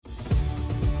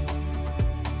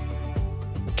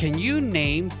Can you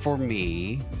name for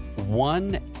me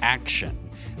one action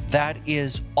that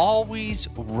is always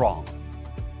wrong?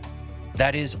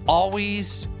 That is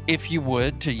always, if you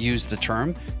would, to use the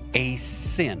term, a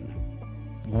sin.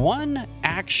 One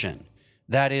action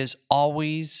that is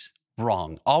always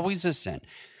wrong, always a sin.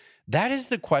 That is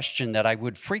the question that I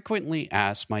would frequently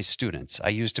ask my students. I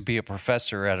used to be a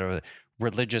professor at a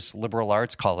religious liberal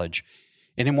arts college.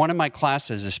 And in one of my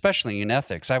classes, especially in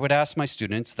ethics, I would ask my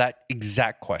students that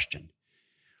exact question.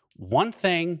 One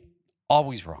thing,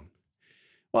 always wrong.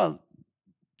 Well,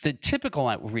 the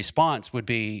typical response would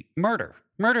be murder.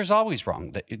 Murder's always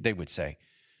wrong, they would say.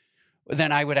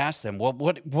 Then I would ask them, well,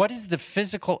 what is the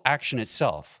physical action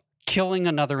itself? Killing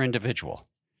another individual.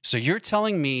 So you're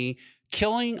telling me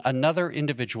killing another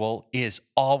individual is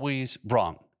always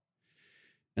wrong.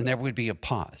 And there would be a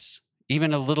pause,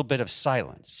 even a little bit of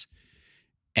silence.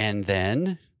 And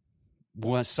then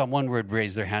someone would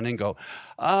raise their hand and go,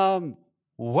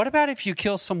 what about if you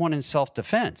kill someone in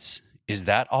self-defense? Is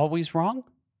that always wrong?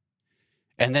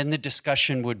 And then the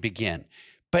discussion would begin.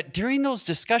 But during those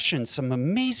discussions, some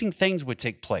amazing things would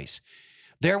take place.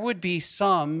 There would be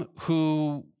some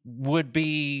who would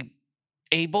be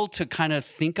able to kind of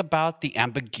think about the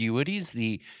ambiguities,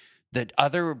 the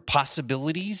other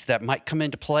possibilities that might come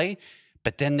into play.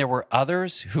 But then there were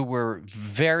others who were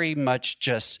very much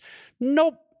just,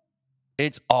 nope,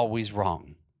 it's always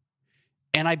wrong.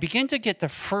 And I began to get the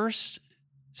first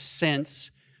sense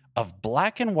of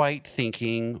black and white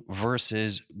thinking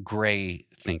versus gray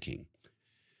thinking.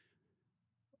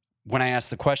 When I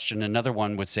asked the question, another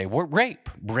one would say, well,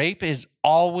 rape is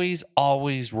always,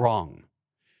 always wrong.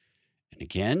 And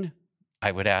again,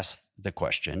 I would ask the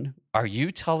question, are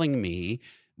you telling me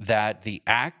that the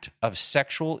act of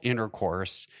sexual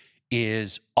intercourse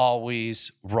is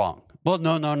always wrong? Well,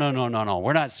 no.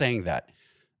 We're not saying that.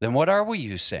 Then what are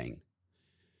you saying?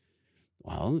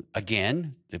 Well,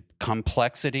 again, the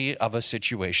complexity of a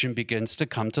situation begins to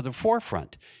come to the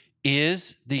forefront.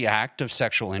 Is the act of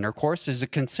sexual intercourse, is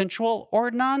it consensual or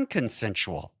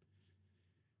non-consensual?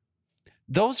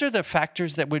 Those are the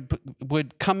factors that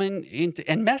would come in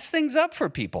and mess things up for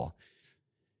people.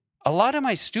 A lot of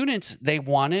my students, they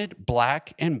wanted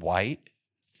black and white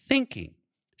thinking.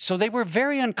 So they were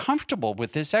very uncomfortable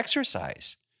with this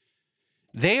exercise.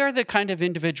 They are the kind of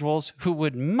individuals who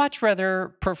would much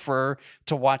rather prefer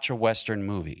to watch a Western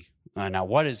movie. Now,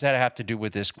 what does that have to do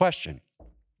with this question?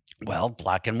 Well,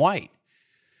 black and white.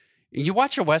 You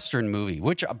watch a Western movie,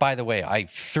 which, by the way, I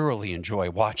thoroughly enjoy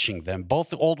watching them,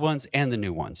 both the old ones and the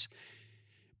new ones.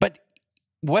 But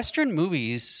Western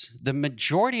movies, the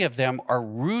majority of them are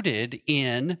rooted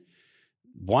in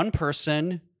one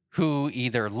person who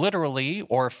either literally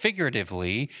or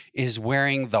figuratively is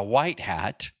wearing the white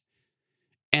hat,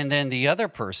 and then the other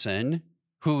person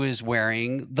who is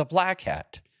wearing the black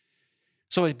hat.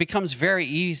 So it becomes very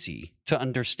easy to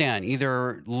understand,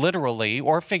 either literally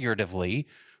or figuratively,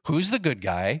 who's the good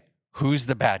guy, who's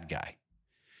the bad guy.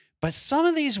 But some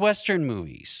of these Western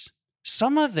movies,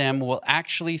 some of them will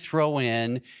actually throw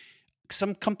in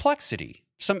some complexity,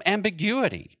 some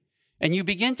ambiguity. And you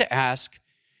begin to ask,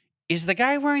 is the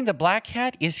guy wearing the black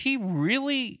hat, is he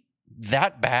really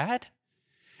that bad?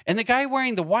 And the guy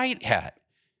wearing the white hat,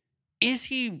 is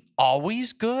he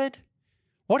always good?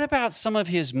 What about some of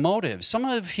his motives, some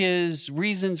of his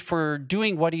reasons for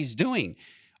doing what he's doing?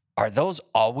 Are those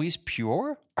always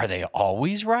pure? Are they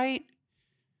always right?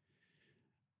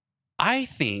 I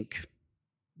think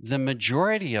the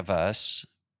majority of us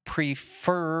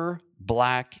prefer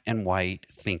black and white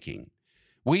thinking.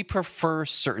 We prefer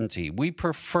certainty. We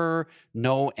prefer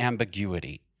no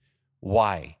ambiguity.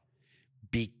 Why?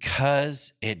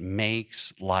 Because it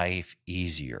makes life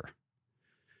easier.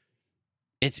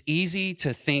 It's easy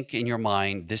to think in your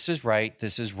mind, this is right,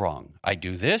 this is wrong. I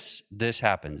do this, this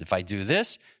happens. If I do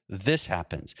this, this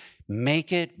happens.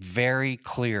 Make it very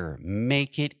clear.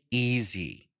 Make it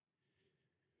easy.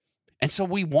 And so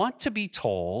we want to be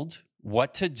told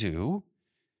what to do,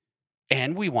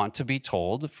 and we want to be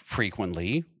told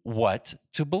frequently what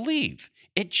to believe.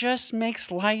 It just makes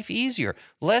life easier,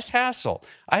 less hassle.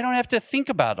 I don't have to think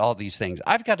about all these things.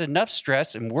 I've got enough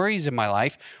stress and worries in my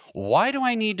life. Why do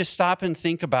I need to stop and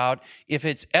think about if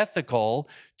it's ethical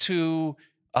to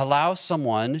allow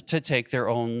someone to take their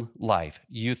own life?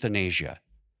 Euthanasia.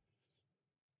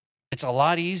 It's a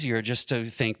lot easier just to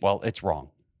think, well, it's wrong.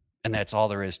 And that's all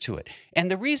there is to it.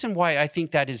 And the reason why I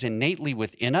think that is innately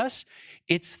within us,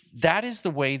 that is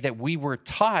the way that we were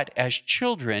taught as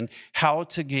children how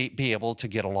to be able to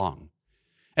get along.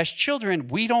 As children,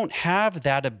 we don't have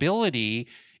that ability,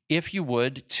 if you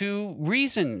would, to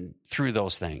reason through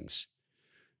those things.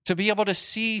 to be able to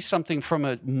see something from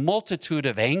a multitude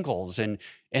of angles and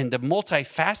the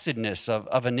multifacetedness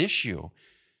of an issue.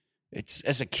 It's,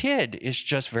 as a kid, it's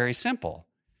just very simple.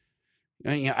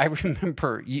 I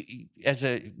remember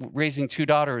raising two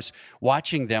daughters,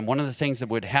 watching them. One of the things that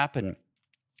would happen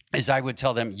is I would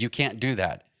tell them, you can't do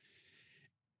that.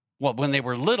 Well, when they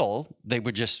were little, they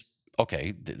would just,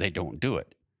 okay, they don't do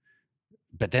it.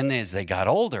 But then as they got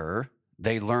older,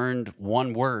 they learned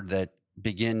one word that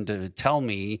began to tell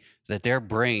me that their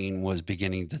brain was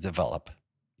beginning to develop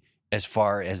as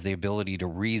far as the ability to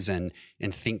reason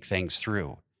and think things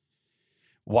through.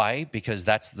 Why? Because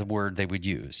that's the word they would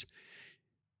use.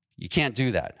 You can't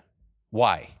do that.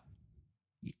 Why?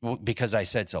 Because I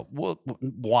said so. Well,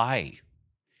 why?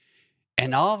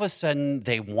 And all of a sudden,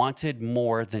 they wanted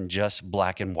more than just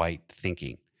black and white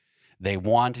thinking. They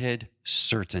wanted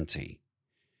certainty.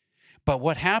 But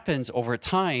what happens over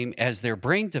time as their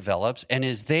brain develops and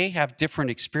as they have different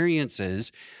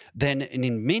experiences, then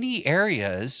in many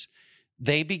areas,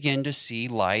 they begin to see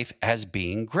life as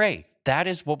being gray. That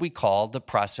is what we call the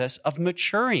process of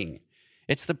maturing.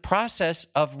 It's the process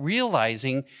of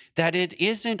realizing that it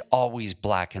isn't always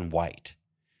black and white.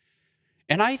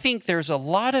 And I think there's a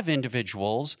lot of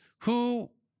individuals who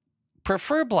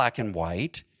prefer black and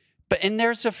white, and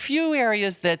there's a few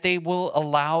areas that they will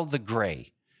allow the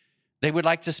gray. They would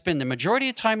like to spend the majority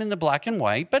of time in the black and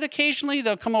white, but occasionally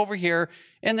they'll come over here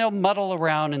and they'll muddle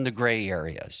around in the gray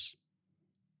areas.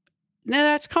 Now,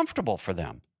 that's comfortable for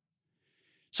them.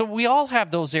 So we all have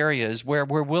those areas where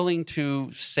we're willing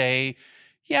to say,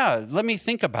 yeah, let me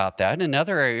think about that. And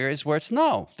other areas where it's,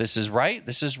 no, this is right,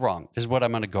 this is wrong, this is what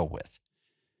I'm going to go with.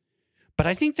 But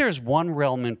I think there's one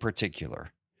realm in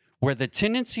particular where the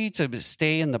tendency to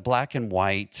stay in the black and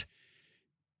white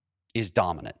is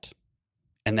dominant,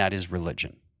 and that is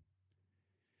religion.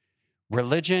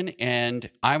 Religion, and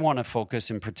I want to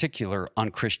focus in particular on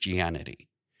Christianity.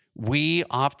 We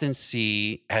often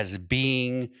see as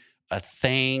being a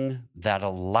thing that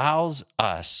allows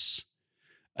us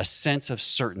a sense of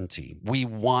certainty. We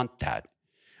want that.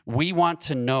 We want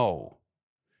to know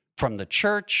from the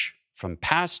church, from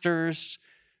pastors,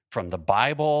 from the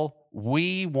Bible,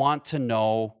 we want to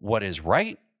know what is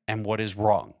right and what is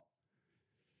wrong.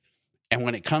 And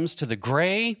when it comes to the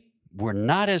gray, we're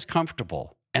not as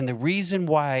comfortable. And the reason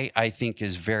why I think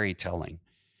is very telling.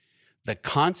 The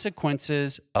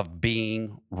consequences of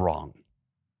being wrong.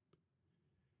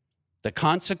 The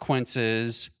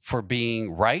consequences for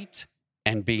being right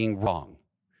and being wrong.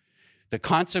 The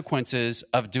consequences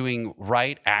of doing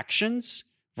right actions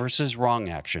versus wrong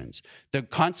actions. The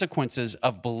consequences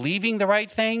of believing the right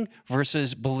thing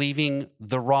versus believing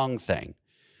the wrong thing.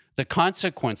 The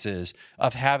consequences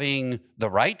of having the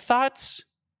right thoughts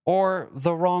or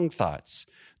the wrong thoughts.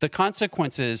 The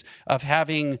consequences of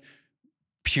having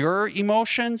pure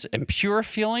emotions and pure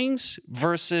feelings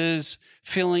versus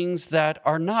feelings that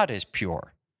are not as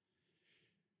pure.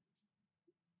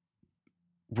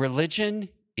 Religion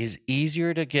is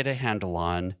easier to get a handle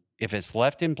on if it's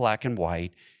left in black and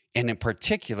white, and in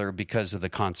particular because of the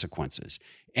consequences.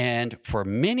 And for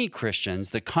many Christians,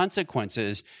 the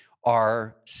consequences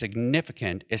are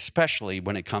significant, especially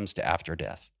when it comes to after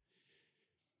death.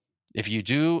 If you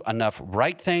do enough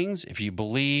right things, if you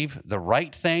believe the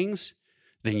right things,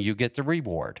 then you get the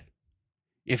reward.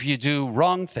 If you do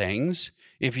wrong things,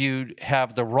 if you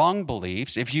have the wrong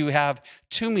beliefs, if you have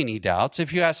too many doubts,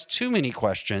 if you ask too many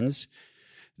questions,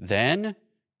 then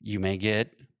you may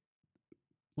get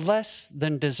less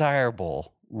than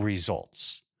desirable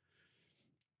results.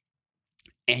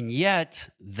 And yet,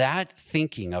 that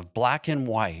thinking of black and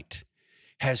white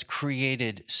has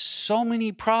created so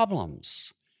many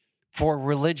problems for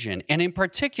religion, and in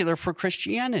particular for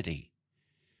Christianity.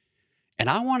 And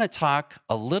I want to talk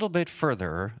a little bit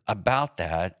further about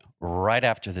that right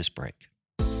after this break.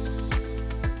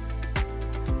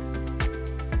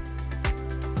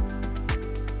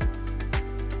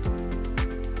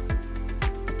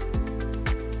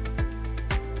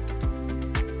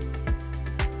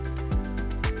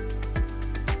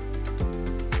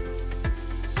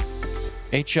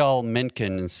 H.L.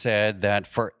 Mencken said that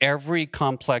for every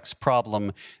complex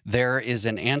problem, there is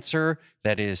an answer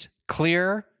that is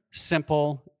clear,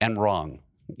 simple, and wrong.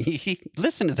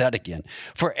 Listen to that again.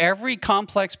 For every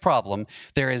complex problem,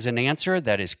 there is an answer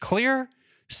that is clear,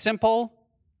 simple,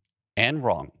 and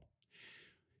wrong.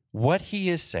 What he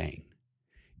is saying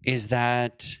is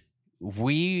that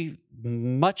we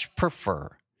much prefer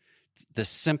the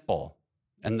simple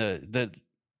and the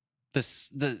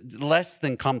less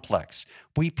than complex.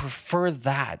 We prefer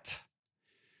that.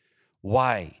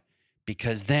 Why?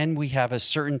 Because then we have a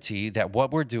certainty that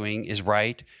what we're doing is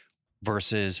right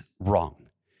versus wrong.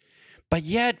 But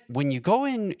yet, when you go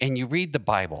in and you read the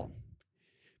Bible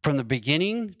from the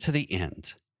beginning to the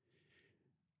end,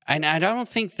 and I don't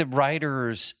think the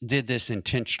writers did this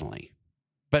intentionally,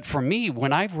 but for me,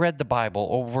 when I've read the Bible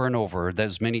over and over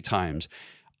those many times,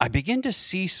 I begin to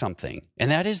see something, and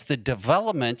that is the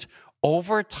development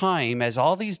over time, as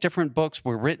all these different books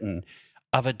were written,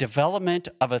 of a development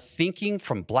of a thinking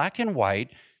from black and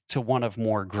white to one of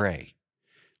more gray.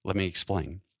 Let me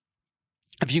explain.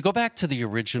 If you go back to the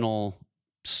original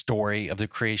story of the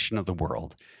creation of the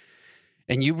world,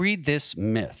 and you read this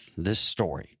myth, this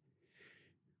story,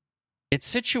 it's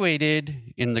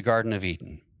situated in the Garden of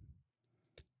Eden.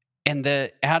 And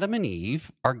the Adam and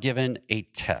Eve are given a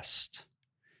test.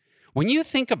 When you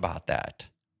think about that,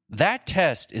 that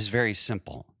test is very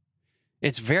simple.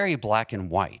 It's very black and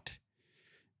white.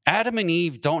 Adam and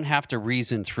Eve don't have to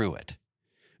reason through it.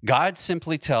 God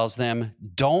simply tells them,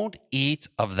 don't eat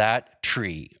of that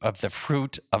tree, of the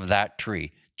fruit of that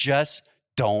tree. Just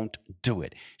don't do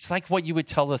it. It's like what you would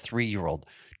tell a 3-year-old.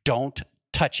 Don't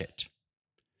touch it.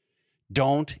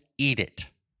 Don't eat it.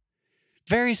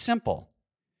 Very simple.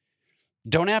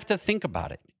 Don't have to think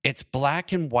about it. It's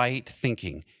black and white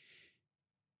thinking.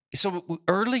 So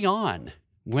early on,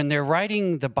 when they're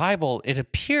writing the Bible, it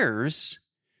appears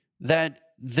that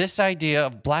this idea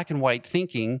of black and white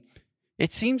thinking,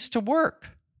 it seems to work.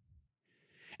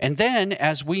 And then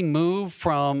as we move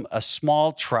from a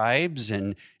small tribes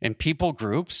and people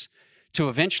groups to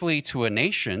eventually to a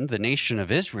nation, the nation of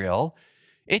Israel,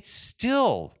 it's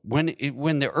still, when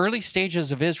the early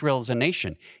stages of Israel as a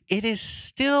nation, it is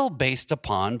still based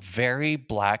upon very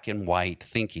black and white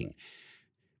thinking.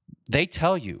 They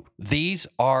tell you, these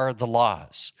are the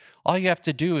laws. All you have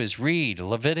to do is read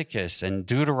Leviticus and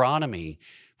Deuteronomy.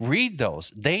 Read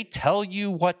those. They tell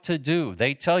you what to do.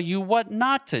 They tell you what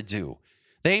not to do.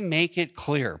 They make it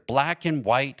clear, black and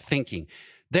white thinking.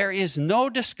 There is no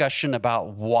discussion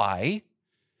about why.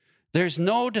 There's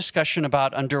no discussion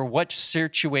about under what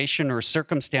situation or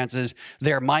circumstances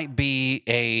there might be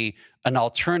an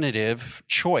alternative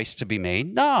choice to be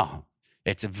made. No,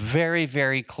 it's very,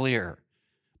 very clear,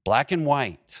 black and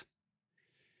white.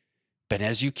 But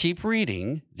as you keep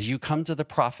reading, you come to the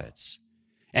prophets.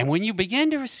 And when you begin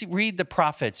to read the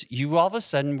prophets, you all of a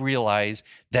sudden realize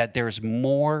that there's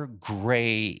more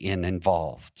gray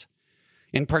involved.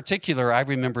 In particular, I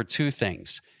remember 2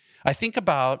 things. I think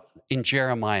about in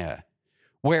Jeremiah,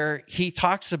 where he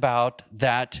talks about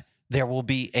that there will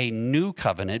be a new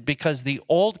covenant because the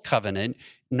old covenant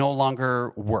no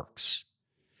longer works.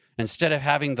 Instead of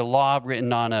having the law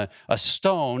written on a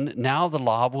stone, now the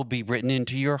law will be written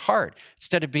into your heart.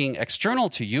 Instead of being external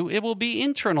to you, it will be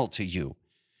internal to you.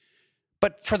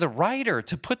 But for the writer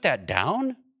to put that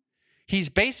down, he's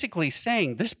basically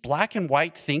saying this black and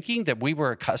white thinking that we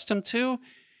were accustomed to,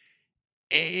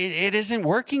 it isn't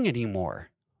working anymore.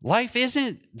 Life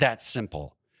isn't that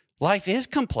simple. Life is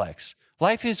complex.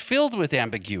 Life is filled with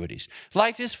ambiguities.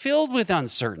 Life is filled with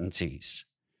uncertainties.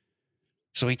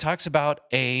 So he talks about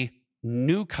a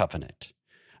new covenant.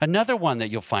 Another one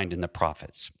that you'll find in the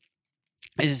prophets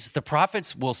is the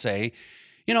prophets will say,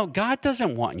 God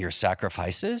doesn't want your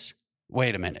sacrifices.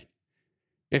 Wait a minute.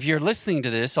 If you're listening to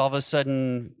this, all of a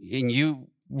sudden, and you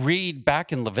read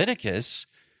back in Leviticus,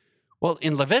 well,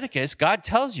 in Leviticus, God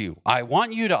tells you, I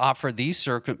want you to offer these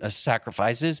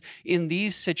sacrifices in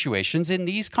these situations, in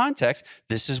these contexts.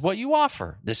 This is what you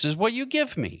offer. This is what you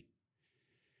give me.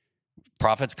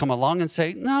 Prophets come along and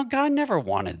say, no, God never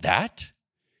wanted that.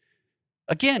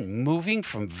 Again, moving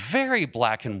from very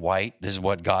black and white, this is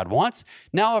what God wants.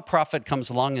 Now a prophet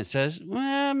comes along and says,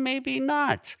 well, maybe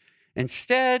not.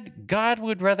 Instead, God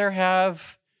would rather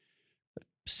have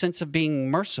a sense of being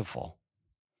merciful,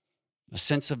 a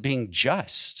sense of being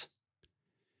just.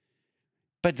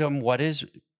 But then what is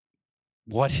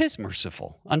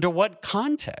merciful? Under what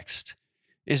context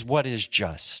is what is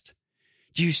just?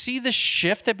 Do you see the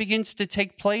shift that begins to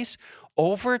take place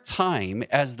over time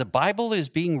as the Bible is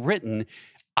being written?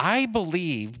 I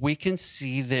believe we can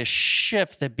see this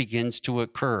shift that begins to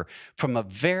occur from a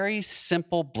very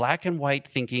simple black and white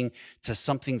thinking to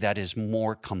something that is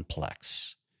more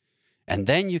complex. And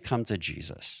then you come to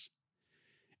Jesus.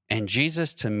 And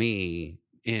Jesus, to me,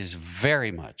 is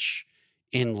very much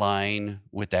in line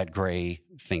with that gray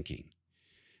thinking.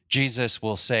 Jesus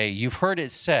will say, you've heard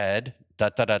it said,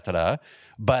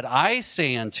 but I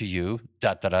say unto you,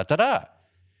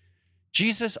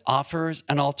 Jesus offers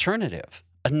an alternative,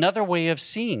 another way of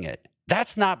seeing it.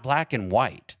 That's not black and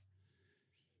white.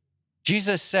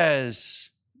 Jesus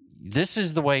says, this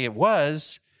is the way it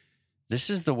was. This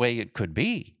is the way it could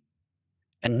be.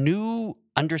 A new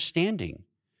understanding.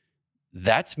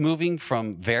 That's moving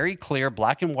from very clear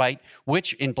black and white,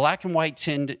 which in black and white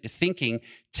thinking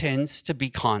tends to be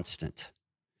constant.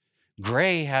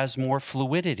 Gray has more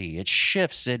fluidity. It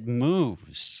shifts, it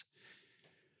moves.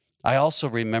 I also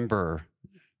remember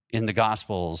in the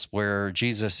Gospels where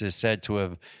Jesus is said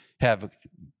to have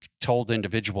told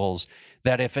individuals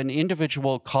that if an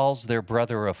individual calls their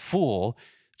brother a fool,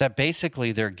 that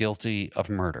basically they're guilty of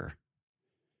murder.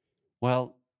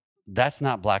 Well, that's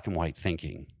not black and white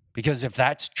thinking, because if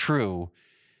that's true,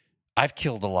 I've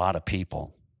killed a lot of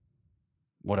people.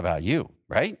 What about you,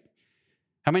 right?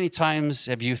 How many times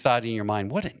have you thought in your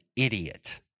mind, what an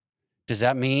idiot? Does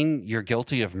that mean you're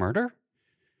guilty of murder?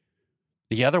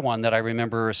 The other one that I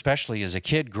remember especially as a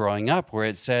kid growing up, where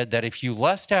it said that if you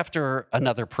lust after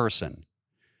another person,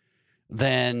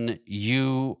 then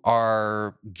you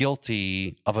are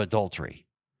guilty of adultery.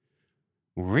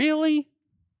 Really?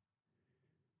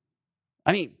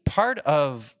 I mean, part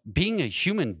of being a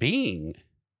human being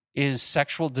is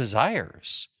sexual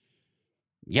desires.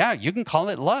 Yeah, you can call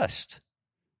it lust.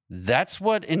 That's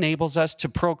what enables us to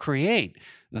procreate.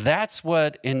 That's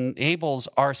what enables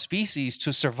our species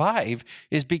to survive,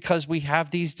 is because we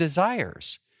have these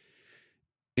desires.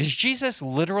 Is Jesus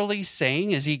literally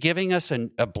saying, is he giving us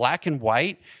a black and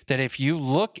white, that if you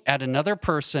look at another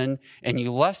person and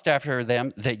you lust after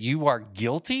them, that you are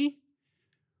guilty?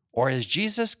 Or is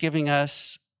Jesus giving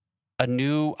us a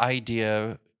new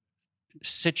idea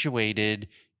situated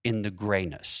in the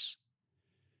grayness?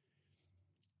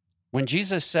 When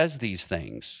Jesus says these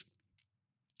things,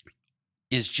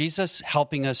 is Jesus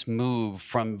helping us move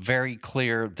from very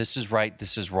clear, this is right,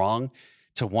 this is wrong,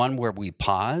 to one where we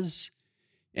pause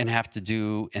and have to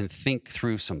do and think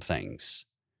through some things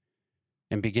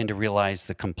and begin to realize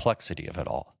the complexity of it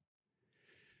all?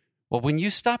 Well, when you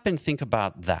stop and think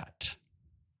about that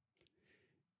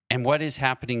and what is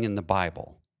happening in the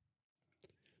Bible,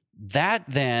 that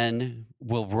then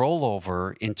will roll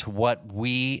over into what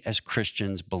we as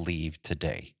Christians believe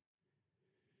today.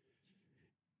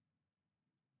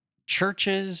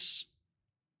 Churches,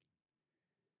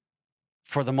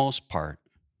 for the most part,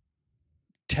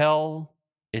 tell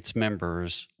its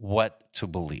members what to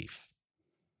believe.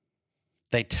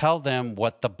 They tell them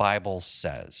what the Bible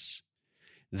says.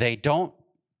 They don't,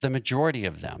 the majority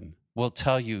of them will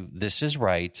tell you this is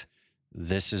right,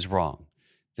 this is wrong.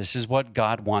 This is what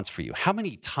God wants for you. How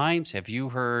many times have you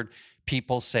heard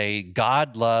people say,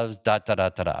 God loves ...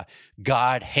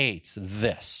 God hates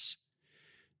this?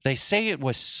 They say it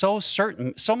with so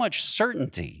much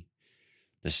certainty.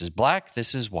 This is black,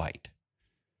 this is white.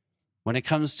 When it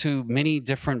comes to many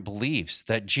different beliefs,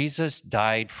 that Jesus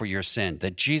died for your sin,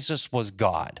 that Jesus was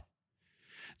God,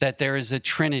 that there is a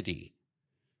Trinity,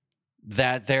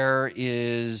 that there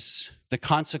is the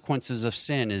consequences of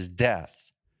sin is death.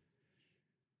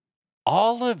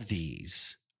 All of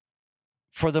these,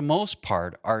 for the most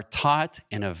part, are taught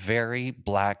in a very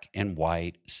black and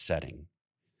white setting.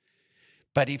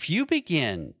 But if you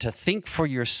begin to think for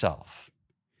yourself,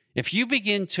 if you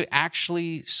begin to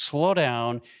actually slow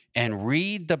down and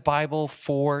read the Bible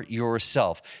for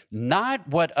yourself, not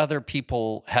what other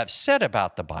people have said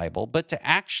about the Bible, but to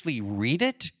actually read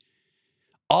it,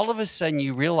 all of a sudden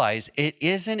you realize it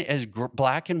isn't as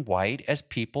black and white as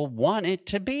people want it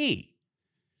to be.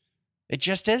 It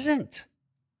just isn't.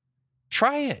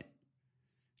 Try it.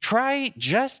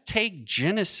 Just take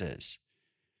Genesis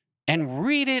and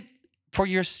read it for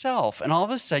yourself. And all of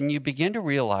a sudden you begin to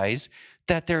realize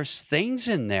that there's things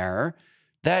in there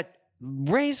that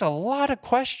raise a lot of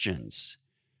questions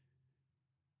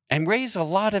and raise a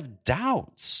lot of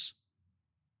doubts.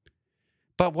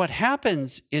 But what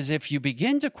happens is if you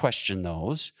begin to question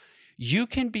those, you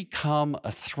can become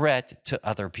a threat to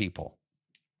other people.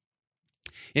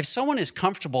 If someone is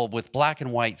comfortable with black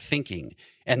and white thinking,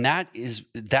 and that is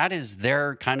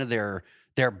their kind of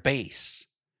their base,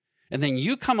 and then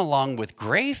you come along with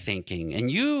gray thinking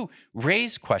and you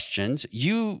raise questions,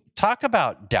 you talk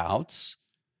about doubts,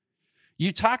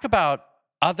 you talk about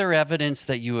other evidence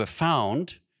that you have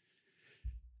found,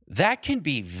 that can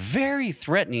be very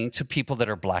threatening to people that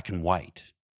are black and white.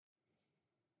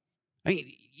 I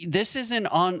mean, this isn't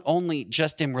only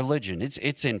just in religion.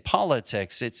 It's in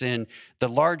politics. It's in the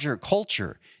larger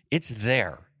culture. It's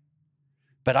there.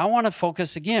 But I want to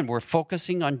focus again. We're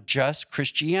focusing on just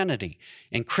Christianity.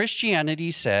 And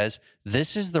Christianity says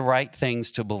this is the right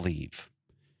things to believe.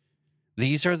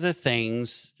 These are the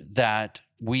things that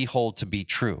we hold to be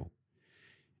true.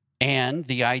 And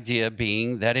the idea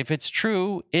being that if it's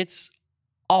true, it's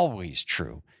always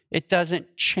true. It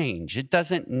doesn't change. It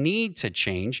doesn't need to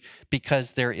change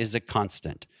because there is a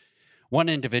constant. One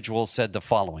individual said the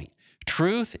following: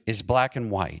 truth is black and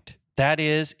white. That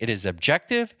is, it is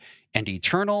objective and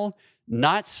eternal,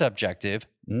 not subjective,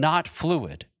 not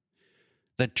fluid.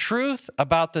 The truth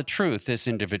about the truth, this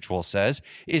individual says,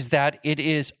 is that it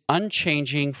is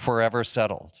unchanging, forever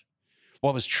settled.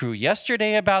 What was true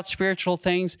yesterday about spiritual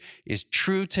things is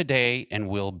true today and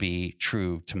will be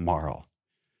true tomorrow.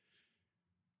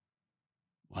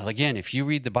 Well, again, if you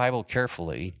read the Bible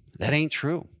carefully, that ain't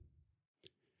true.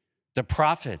 The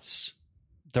prophets,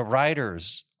 the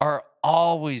writers are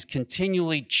always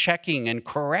continually checking and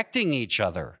correcting each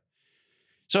other.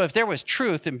 So if there was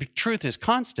truth, and truth is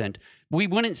constant, we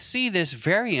wouldn't see this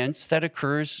variance that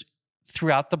occurs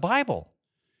throughout the Bible.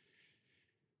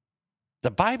 The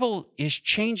Bible is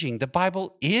changing. The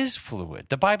Bible is fluid.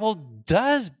 The Bible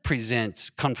does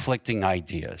present conflicting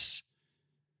ideas.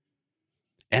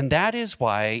 And that is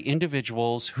why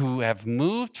individuals who have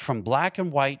moved from black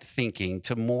and white thinking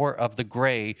to more of the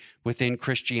gray within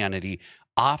Christianity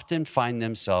often find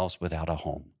themselves without a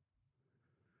home.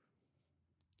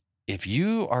 If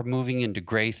you are moving into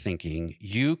gray thinking,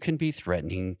 you can be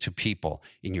threatening to people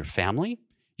in your family,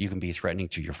 you can be threatening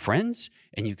to your friends,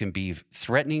 and you can be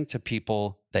threatening to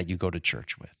people that you go to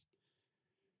church with.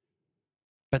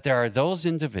 But there are those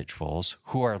individuals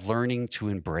who are learning to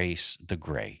embrace the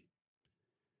gray.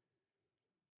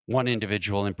 One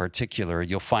individual in particular,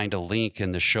 you'll find a link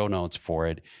in the show notes for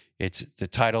it. It's the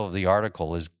title of the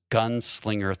article is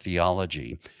Gunslinger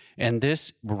Theology. And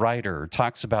this writer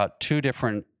talks about two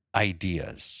different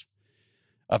ideas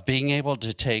of being able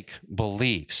to take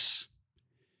beliefs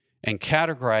and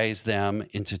categorize them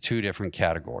into two different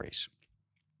categories.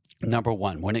 Number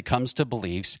one, when it comes to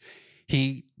beliefs,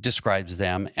 he describes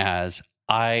them as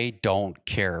I don't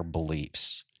care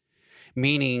beliefs,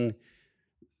 meaning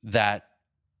that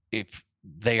if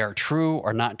they are true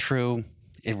or not true,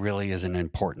 it really isn't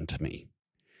important to me.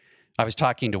 I was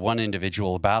talking to one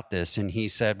individual about this, and he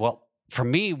said, well, for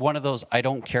me, one of those I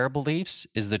don't care beliefs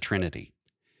is the Trinity.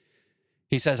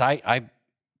 He says, I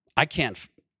can't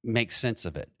make sense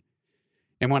of it.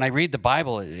 And when I read the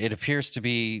Bible, it appears to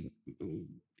be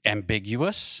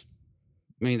ambiguous.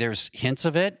 I mean, there's hints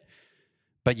of it,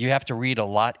 but you have to read a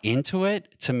lot into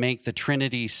it to make the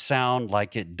Trinity sound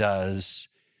like it does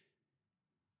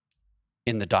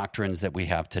in the doctrines that we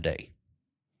have today.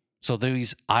 So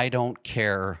these I don't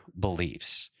care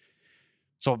beliefs.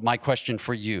 So my question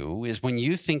for you is, when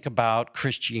you think about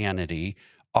Christianity,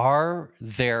 are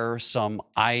there some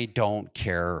I don't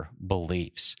care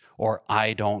beliefs or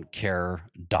I don't care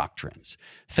doctrines?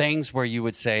 Things where you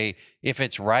would say, if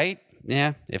it's right,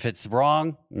 yeah. If it's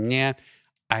wrong, yeah.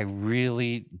 I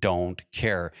really don't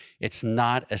care. It's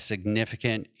not a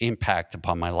significant impact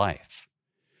upon my life.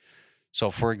 So,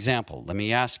 for example, let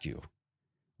me ask you,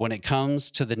 when it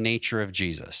comes to the nature of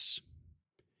Jesus,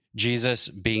 Jesus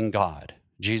being God,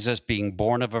 Jesus being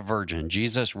born of a virgin,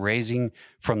 Jesus raising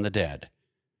from the dead,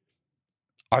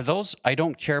 are those I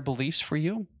don't care beliefs for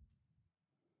you?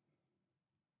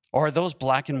 Or are those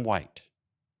black and white?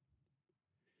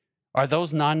 Are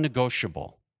those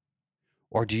non-negotiable?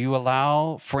 Or do you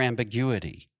allow for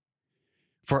ambiguity,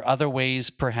 for other ways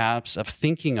perhaps of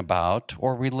thinking about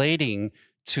or relating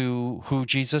to who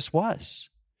Jesus was?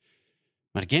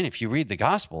 But again, if you read the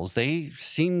Gospels, they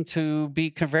seem to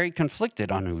be very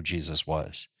conflicted on who Jesus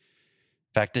was.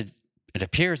 In fact, it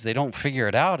appears they don't figure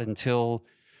it out until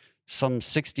some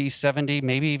 60, 70,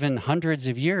 maybe even hundreds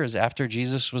of years after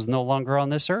Jesus was no longer on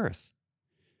this earth.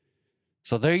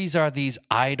 So these are these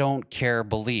I don't care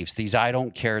beliefs, these I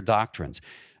don't care doctrines.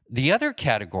 The other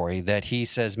category that he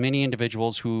says many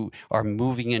individuals who are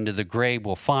moving into the gray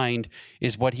will find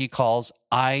is what he calls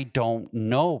I don't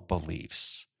know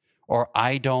beliefs or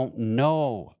I don't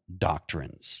know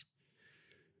doctrines.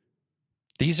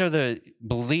 These are the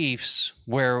beliefs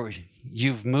where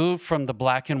you've moved from the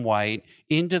black and white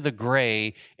into the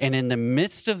gray, and in the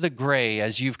midst of the gray,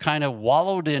 as you've kind of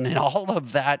wallowed in all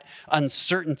of that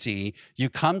uncertainty, you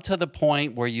come to the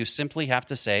point where you simply have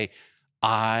to say,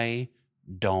 I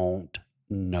don't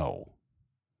know.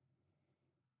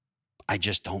 I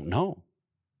just don't know.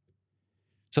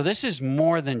 So this is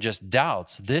more than just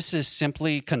doubts. This is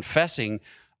simply confessing,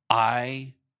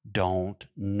 I don't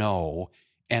know,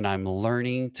 and I'm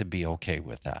learning to be okay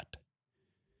with that.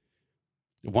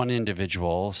 One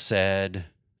individual said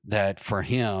that for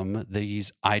him,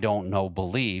 these I don't know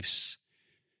beliefs,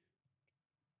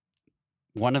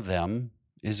 one of them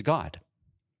is God,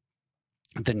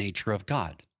 the nature of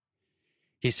God.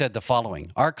 He said the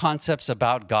following: our concepts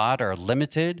about God are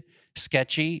limited,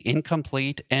 sketchy,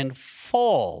 incomplete, and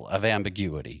full of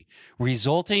ambiguity,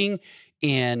 resulting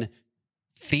in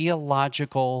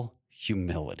theological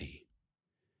humility.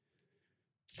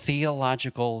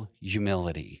 Theological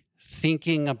humility.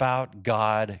 thinking about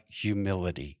God,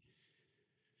 humility.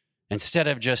 Instead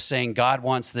of just saying, God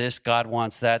wants this, God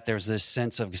wants that, there's this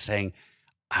sense of saying,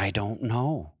 I don't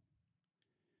know.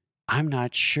 I'm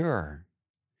not sure.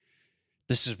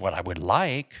 This is what I would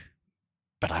like,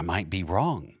 but I might be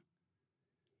wrong.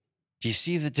 Do you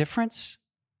see the difference?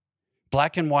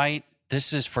 Black and white,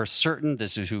 this is for certain.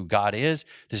 This is who God is.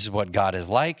 This is what God is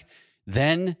like.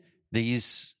 Then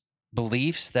these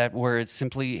beliefs that where it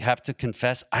simply have to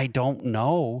confess, I don't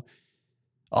know.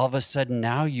 All of a sudden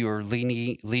now you're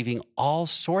leaving all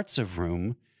sorts of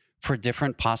room for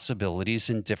different possibilities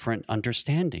and different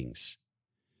understandings.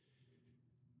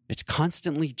 It's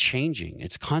constantly changing.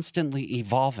 It's constantly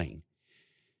evolving.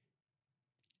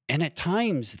 And at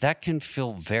times that can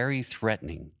feel very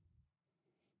threatening.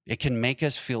 It can make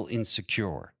us feel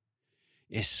insecure,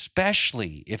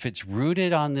 especially if it's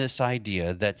rooted on this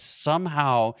idea that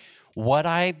somehow what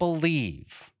I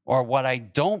believe or what I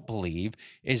don't believe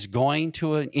is going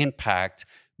to impact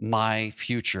my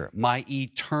future, my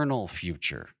eternal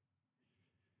future.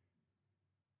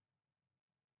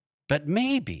 But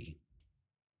maybe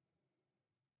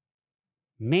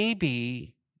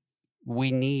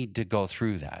we need to go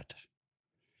through that.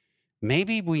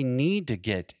 Maybe we need to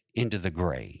get into the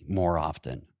gray more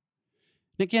often.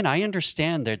 And again, I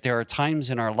understand that there are times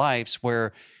in our lives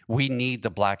where we need the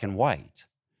black and white.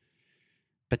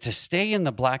 But to stay in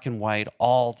the black and white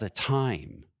all the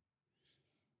time,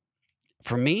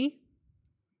 for me,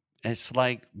 it's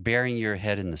like burying your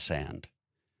head in the sand.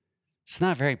 It's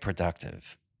not very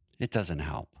productive. It doesn't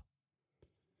help.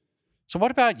 So what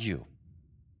about you?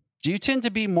 Do you tend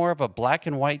to be more of a black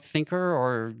and white thinker,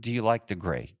 or do you like the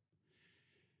gray?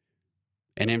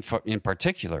 And in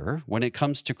particular, when it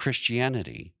comes to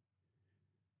Christianity,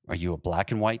 are you a black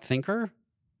and white thinker?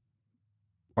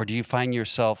 Or do you find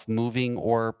yourself moving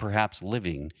or perhaps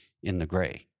living in the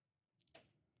gray?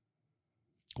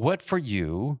 What for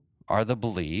you are the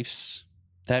beliefs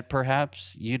that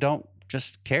perhaps you don't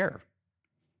just care?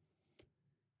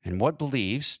 And what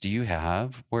beliefs do you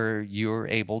have where you're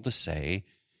able to say,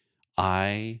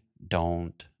 I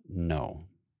don't know?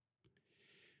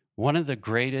 One of the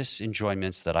greatest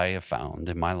enjoyments that I have found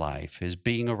in my life is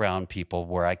being around people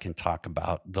where I can talk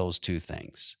about those two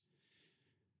things.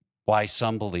 Why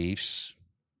some beliefs,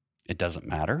 it doesn't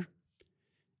matter,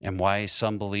 and why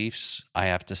some beliefs, I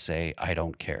have to say, I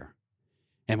don't care.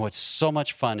 And what's so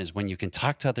much fun is when you can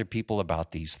talk to other people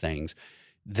about these things,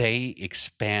 they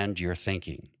expand your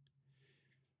thinking.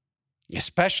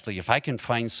 Especially if I can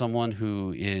find someone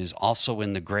who is also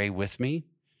in the gray with me.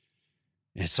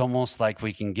 It's almost like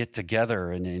we can get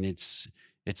together and it's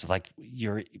like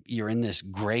you're in this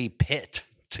gray pit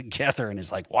together, and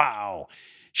it's like, wow,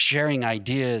 sharing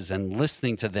ideas and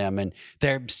listening to them, and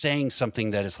they're saying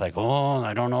something that is like, oh,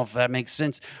 I don't know if that makes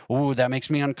sense. Oh, that makes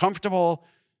me uncomfortable.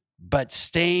 But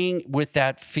staying with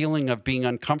that feeling of being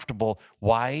uncomfortable.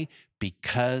 Why?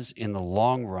 Because in the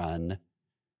long run,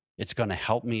 it's going to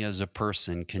help me as a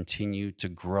person continue to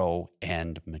grow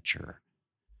and mature.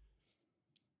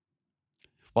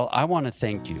 Well, I want to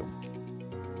thank you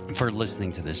for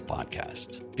listening to this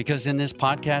podcast, because in this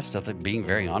podcast, being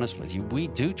very honest with you, we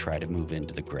do try to move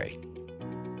into the gray.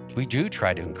 We do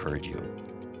try to encourage you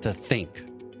to think,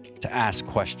 to ask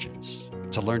questions,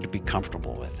 to learn to be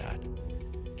comfortable with that.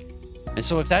 And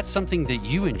so if that's something that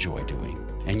you enjoy doing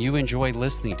and you enjoy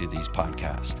listening to these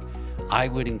podcasts, I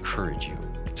would encourage you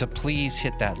to please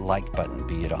hit that like button,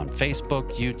 be it on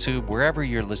Facebook, YouTube, wherever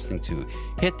you're listening to.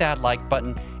 Hit that like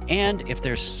button. And if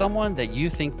there's someone that you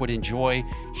think would enjoy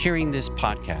hearing this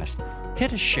podcast,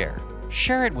 hit a share.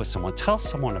 Share it with someone. Tell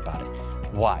someone about it.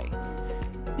 Why?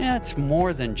 Yeah, it's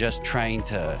more than just trying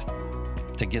to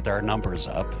get our numbers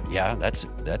up. Yeah, that's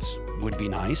would be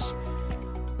nice.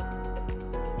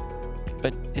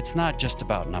 But it's not just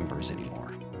about numbers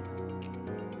anymore.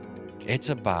 It's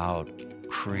about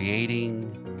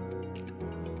creating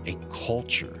a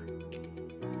culture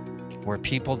where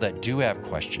people that do have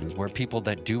questions, where people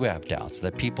that do have doubts,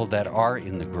 that people that are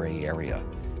in the gray area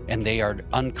and they are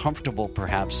uncomfortable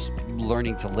perhaps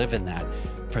learning to live in that,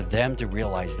 for them to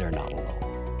realize they're not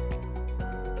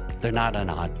alone. They're not an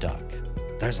odd duck.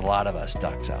 There's a lot of us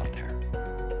ducks out there.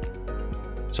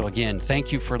 So again,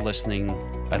 thank you for listening.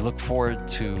 I look forward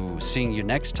to seeing you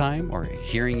next time or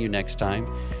hearing you next time.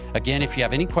 Again, if you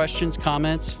have any questions,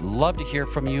 comments, love to hear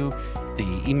from you.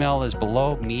 The email is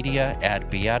below,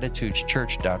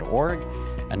 media@beatitudeschurch.org.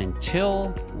 And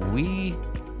until we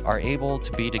are able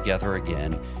to be together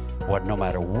again, no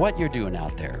matter what you're doing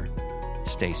out there,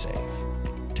 stay safe.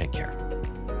 Take care.